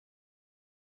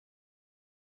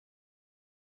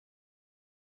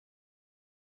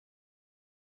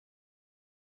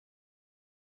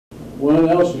When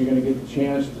else are you going to get the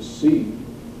chance to see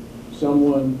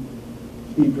someone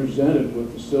be presented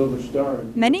with the Silver Star?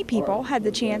 Many people had the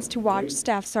chance to watch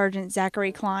Staff Sergeant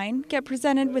Zachary Klein get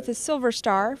presented with the Silver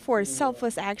Star for his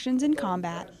selfless actions in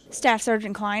combat. Staff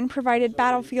Sergeant Klein provided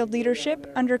battlefield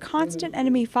leadership under constant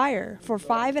enemy fire for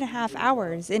 5.5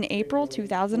 hours in April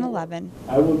 2011.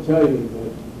 I will tell you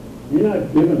that you're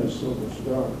not given a Silver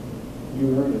Star,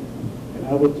 you earn it. And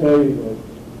I will tell you that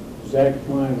Zach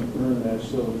Klein earned that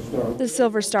Silver Star. The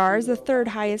Silver Star is the third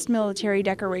highest military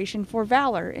decoration for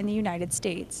valor in the United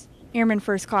States. Airman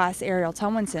First Class Ariel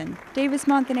Tumlinson,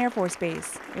 Davis-Monthan Air Force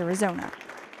Base, Arizona.